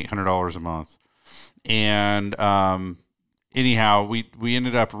 $2,800 a month. And anyhow, we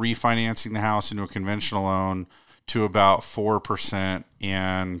ended up refinancing the house into a conventional loan to about 4%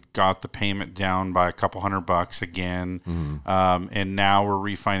 and got the payment down by a couple $100 again. Mm-hmm. And now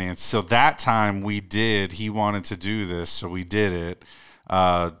we're refinanced. So that time he wanted to do this, so we did it.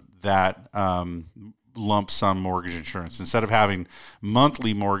 That lump sum mortgage insurance. Instead of having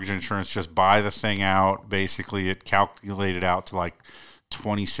monthly mortgage insurance, just buy the thing out. Basically, it calculated out to like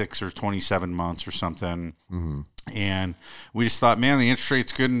 26 or 27 months or something. Mm-hmm. And we just thought, man, the interest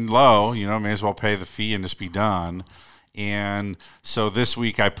rate's good and low, may as well pay the fee and just be done. And so this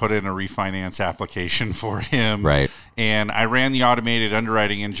week I put in a refinance application for him. Right. And I ran the automated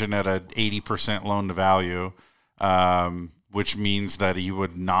underwriting engine at a 80% loan to value, which means that he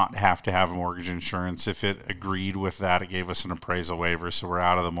would not have to have a mortgage insurance. If it agreed with that, it gave us an appraisal waiver. So we're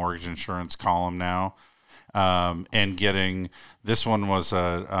out of the mortgage insurance column now. And getting this one was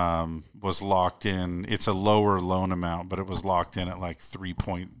locked in. It's a lower loan amount, but it was locked in at like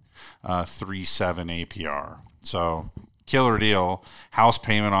 3.37 APR. So killer deal. House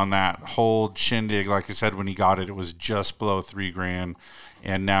payment on that whole shindig. Like I said, when he got it, it was just below $3,000.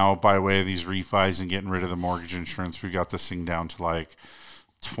 And now by way of these refis and getting rid of the mortgage insurance, we got this thing down to like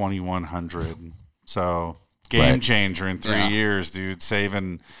 $2,100. So game changer in 3 years, dude.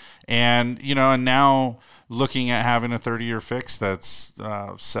 Saving. And, and now looking at having a 30-year fix that's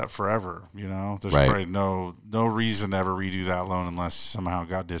set forever, there's probably no reason to ever redo that loan unless you somehow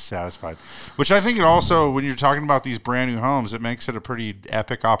got dissatisfied, which I think it also, when you're talking about these brand new homes, it makes it a pretty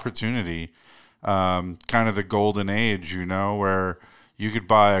epic opportunity, kind of the golden age, where you could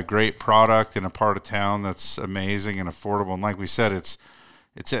buy a great product in a part of town that's amazing and affordable. And like we said, it's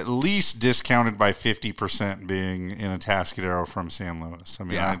at least discounted by 50% being in Atascadero from San Luis. I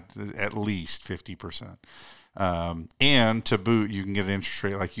mean, at least 50%. And to boot, you can get an interest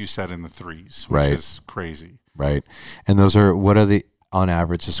rate, like you said, in the threes, which is crazy. Right. And those are, what are the, on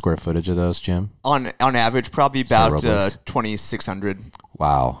average, the square footage of those, Jim? On average, probably about 2,600.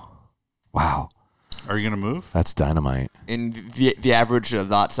 Wow. Are you going to move? That's dynamite. And the average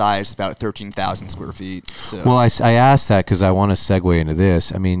lot size is about 13,000 square feet. So. Well, I asked that because I want to segue into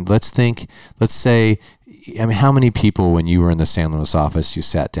this. I mean, let's say, how many people, when you were in the San Luis office, you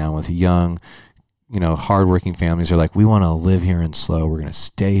sat down with young, hardworking families are like, we want to live here in SLO. We're going to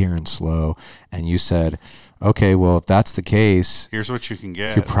stay here in SLO. And you said, okay, well, if that's the case, here's what you can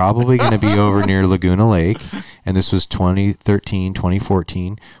get. You're probably going to be over near Laguna Lake. And this was 2013,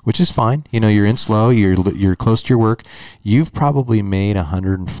 2014, which is fine. You're in SLO. You're close to your work. You've probably made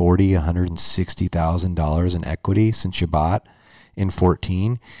 $140,000, $160,000 in equity since you bought in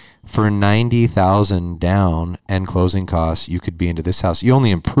 2014. For $90,000 down and closing costs, you could be into this house. You only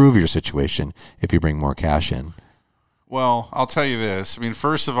improve your situation if you bring more cash in. Well, I'll tell you this. I mean,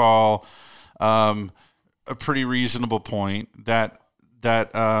 first of all, a pretty reasonable point that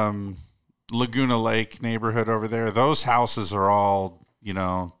Laguna Lake neighborhood over there, those houses are all,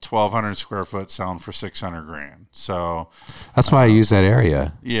 1,200 square foot selling for $600,000. So that's why I use that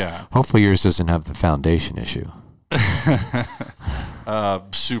area. Yeah. Hopefully yours doesn't have the foundation issue.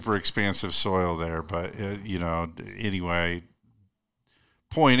 Super expansive soil there, but anyway,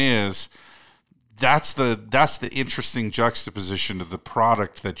 point is that's the interesting juxtaposition to the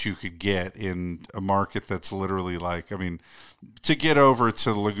product that you could get in a market that's literally like, I mean, to get over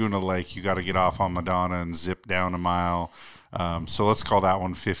to Laguna Lake, you got to get off on Madonna and zip down a mile. So let's call that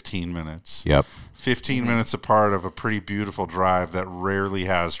one 15 minutes. Yep. 15 minutes apart of a pretty beautiful drive that rarely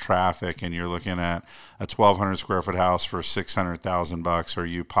has traffic, and you're looking at a 1,200 square foot house for $600,000, or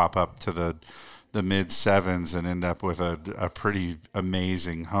you pop up to the mid sevens and end up with a pretty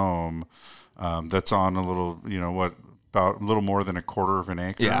amazing home that's on a little, about a little more than a quarter of an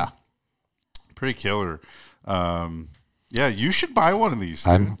acre. Yeah. Pretty killer. Yeah, you should buy one of these.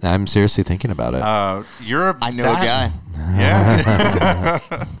 I'm seriously thinking about it. I know a guy. Yeah.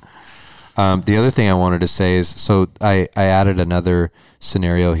 The other thing I wanted to say is, so I added another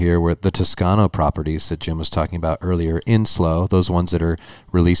scenario here where the Toscano properties that Jim was talking about earlier in SLO, those ones that are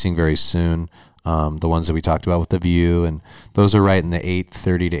releasing very soon, the ones that we talked about with the view, and those are right in the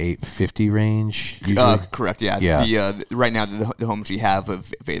 $830 to $850 range. Correct. Yeah. Right now, the homes we have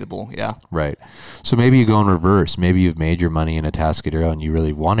available. Yeah. Right. So maybe you go in reverse. Maybe you've made your money in Atascadero and you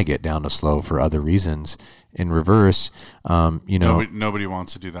really want to get down to SLO for other reasons. In reverse, nobody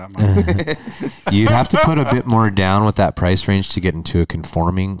wants to do that much. You'd have to put a bit more down with that price range to get into a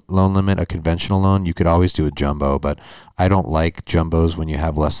conforming loan limit, a conventional loan. You could always do a jumbo, but I don't like jumbos when you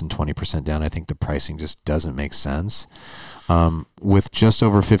have less than 20% down. I think the pricing just doesn't make sense. With just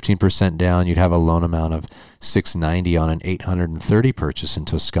over 15% down, you'd have a loan amount of $690 on an $830 purchase in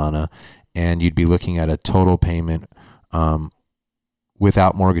Toscana, and you'd be looking at a total payment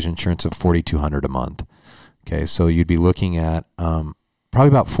without mortgage insurance of $4,200 a month. Okay, so you'd be looking at probably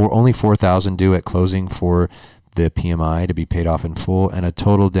about only $4,000 due at closing for the PMI to be paid off in full, and a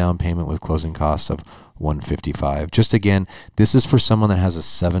total down payment with closing costs of $155. Just again, this is for someone that has a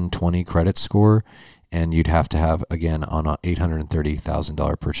 720 credit score, and you'd have to have, again, on an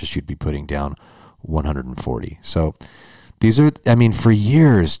 $830,000 purchase, you'd be putting down $140. So these are, for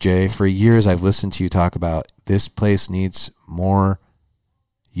years, Jay, I've listened to you talk about this place needs more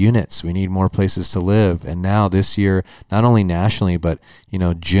units. We need more places to live. And now this year, not only nationally, but,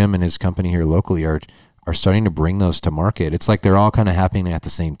 Jim and his company here locally are starting to bring those to market. It's like they're all kind of happening at the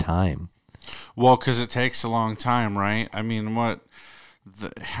same time. Well, because it takes a long time, right? I mean,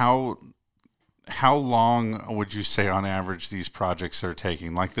 how long would you say on average these projects are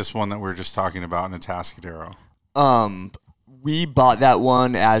taking? Like this one that we were just talking about in Atascadero. We bought that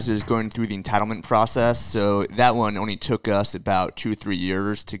one as it was going through the entitlement process. So that one only took us about 2 or 3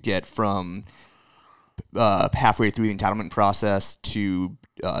 years to get from halfway through the entitlement process to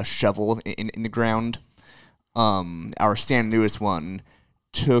shovel in the ground. Our San Luis one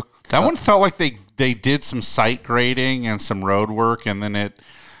took... That one felt like they did some site grading and some road work, and then it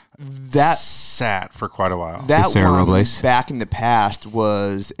sat for quite a while. That one, back in the past,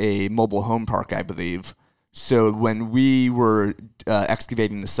 was a mobile home park, I believe. So when we were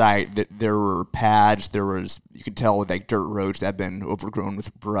excavating the site, there were pads, you could tell like dirt roads that had been overgrown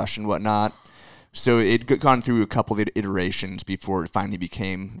with brush and whatnot. So it had gone through a couple of iterations before it finally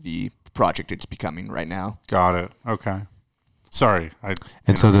became the project it's becoming right now. Got it. Okay. Sorry.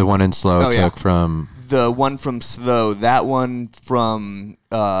 So the one in SLO took from... The one from SLO, that one from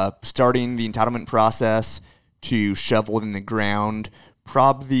starting the entitlement process to shovel in the ground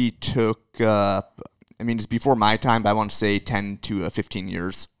probably took... it's before my time, but I want to say 10 to 15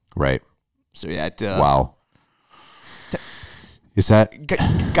 years. Right. So yeah. Wow. Is that...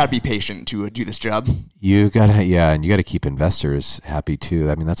 Got to be patient to do this job. You got to, and you got to keep investors happy too.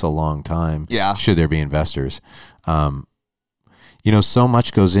 That's a long time. Yeah. Should there be investors? So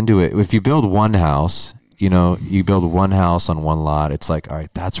much goes into it. If you build one house, you build one house on one lot, it's like, all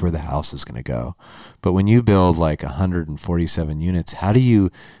right, that's where the house is going to go. But when you build like 147 units, how do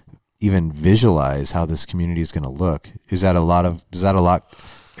you even visualize how this community is going to look? Is that where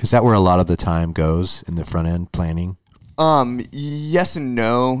a lot of the time goes in the front end planning? Yes and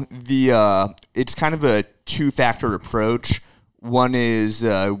no. It's kind of a 2-factor approach. One is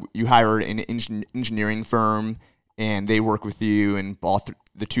you hire an engineering firm and they work with you, and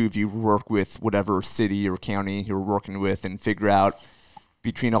the two of you work with whatever city or county you're working with and figure out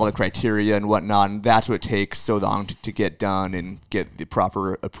between all the criteria and whatnot, and that's what takes so long to get done and get the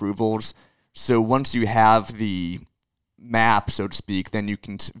proper approvals. So once you have the map, so to speak, then you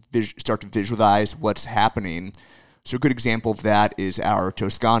can start to visualize what's happening. So a good example of that is our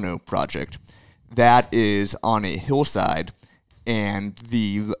Toscano project. That is on a hillside, and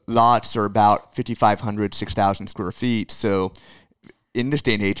the lots are about 5,500, 6,000 square feet. So in this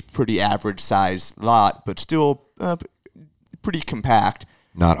day and age, pretty average size lot, but still pretty compact.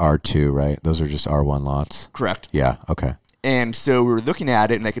 Not R2, right? Those are just R1 lots. Correct. Yeah, okay. And so we were looking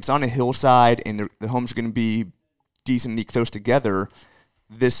at it, and like it's on a hillside, and the homes are going to be decently close together.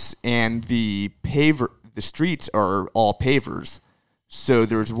 This and the streets are all pavers. So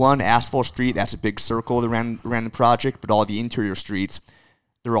there's one asphalt street that's a big circle around the project, but all the interior streets,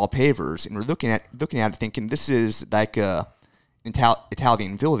 they're all pavers. And we're looking at it thinking this is like a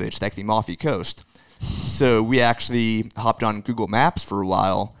Italian village, like the Amalfi Coast. So we actually hopped on Google Maps for a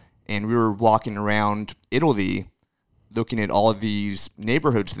while, and we were walking around Italy looking at all of these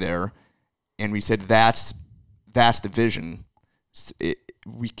neighborhoods there, and we said that's the vision.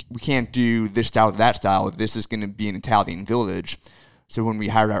 We can't do this style or that style. This is going to be an Italian village. So when we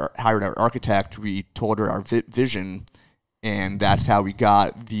hired our architect, we told her our vision, and that's how we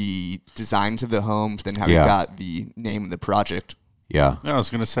got the designs of the homes, then how we got the name of the project. Yeah. I was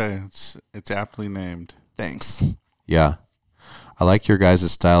going to say, it's aptly named. Thanks. Yeah. I like your guys'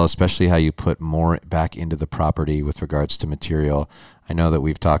 style, especially how you put more back into the property with regards to material. I know that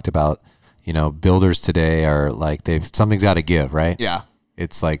we've talked about, builders today are like, something's got to give, right? Yeah.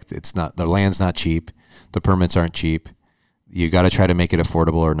 It's like, the land's not cheap. The permits aren't cheap. You got to try to make it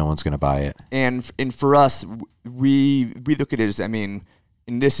affordable or no one's going to buy it. And for us, we look at it as, in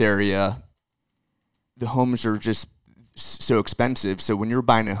this area, the homes are just so expensive. So when you're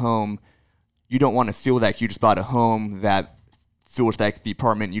buying a home, you don't want to feel like you just bought a home that feels like the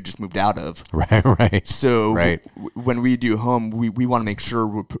apartment you just moved out of. Right. So when we do home, we want to make sure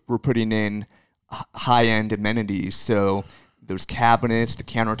we're putting in high-end amenities. So those cabinets, the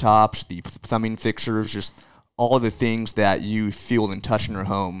countertops, the plumbing fixtures, just all the things that you feel and touch in your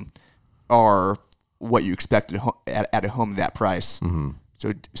home are what you expect at a home at that price. Mm-hmm.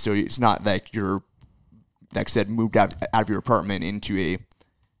 So it's not like you're, like I said, moved out of your apartment into a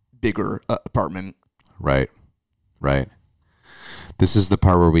bigger apartment. Right. This is the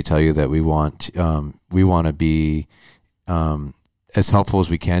part where we tell you that we want to be as helpful as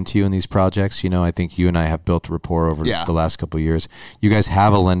we can to you in these projects. I think you and I have built rapport over the last couple of years. You guys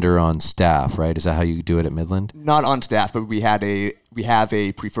have a lender on staff, right? Is that how you do it at Midland? Not on staff, but we have a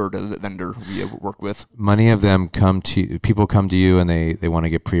preferred lender we work with. Many of them people come to you and they want to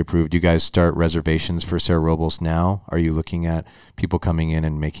get pre-approved. You guys start reservations for Cerro Robles now? Are you looking at people coming in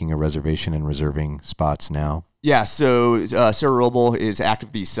and making a reservation and reserving spots now? Yeah, so Cerro Robles is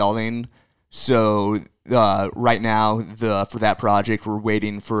actively selling. So right now, for that project, we're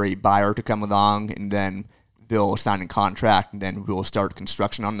waiting for a buyer to come along, and then they'll sign a contract, and then we'll start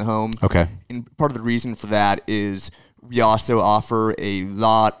construction on the home. Okay. And part of the reason for that is we also offer a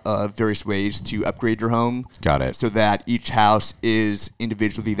lot of various ways to upgrade your home. Got it. So that each house is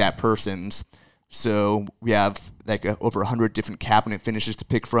individually that person's. So we have over 100 different cabinet finishes to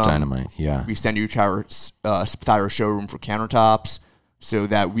pick from. Dynamite, yeah. We send you to our supplier showroom for countertops so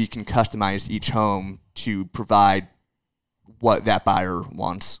that we can customize each home to provide what that buyer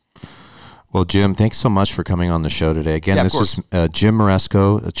wants. Well, Jim, thanks so much for coming on the show today. Again, this is Jim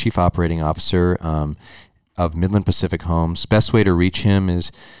Maresco, the Chief Operating Officer of Midland Pacific Homes. Best way to reach him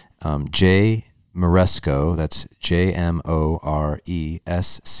is J. Maresco, that's JMORESCO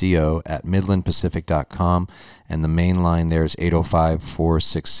at midlandpacific.com, and the main line there is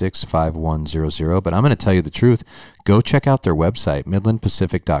 805-466-5100. But I'm going to tell you the truth. Go check out their website.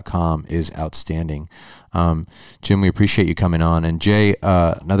 midlandpacific.com is outstanding. Jim, we appreciate you coming on. And Jay,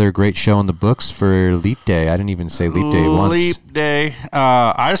 another great show in the books for Leap Day. I didn't even say Leap Day once. Leap Day.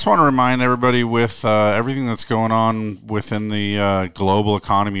 I just want to remind everybody with everything that's going on within the global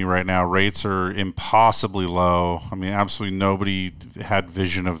economy right now, rates are impossibly low. Absolutely nobody had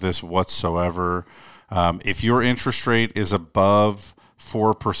vision of this whatsoever. If your interest rate is above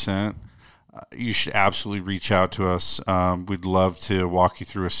 4%, you should absolutely reach out to us. We'd love to walk you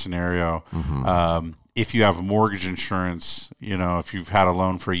through a scenario. Mm-hmm. If you have mortgage insurance, if you've had a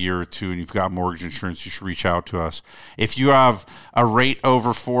loan for a year or two and you've got mortgage insurance, you should reach out to us. If you have a rate over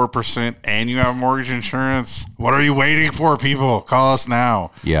 4% and you have mortgage insurance, what are you waiting for, people? Call us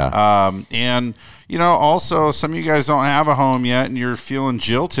now. Yeah. And also some of you guys don't have a home yet and you're feeling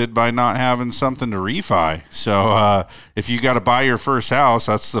jilted by not having something to refi. So if you got to buy your first house,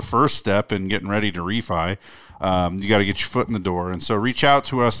 that's the first step in getting ready to refi. You got to get your foot in the door. And so reach out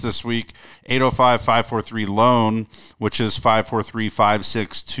to us this week, 805-543-LOAN, which is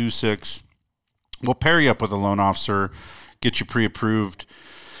 543-5626. We'll pair you up with a loan officer, get you pre-approved,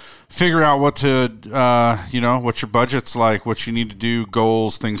 figure out what to, what your budget's like, what you need to do,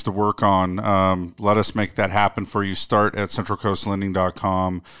 goals, things to work on. Let us make that happen for you. Start at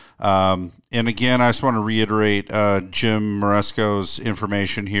centralcoastlending.com. And again, I just want to reiterate Jim Maresco's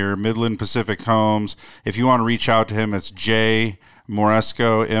information here. Midland Pacific Homes. If you want to reach out to him, it's J.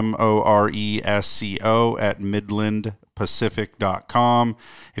 Moresco, Moresco at midlandpacific.com. centralcoastpacific.com.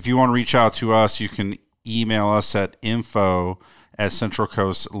 If you want to reach out to us, you can email us at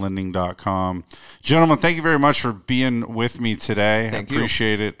info@centralcoastlending.com. Gentlemen, thank you very much for being with me today. Thank I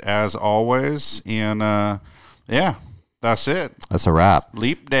appreciate it as always. And yeah, that's it. That's a wrap.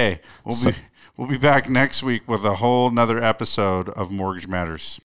 Leap day. We'll be back next week with a whole nother episode of Mortgage Matters.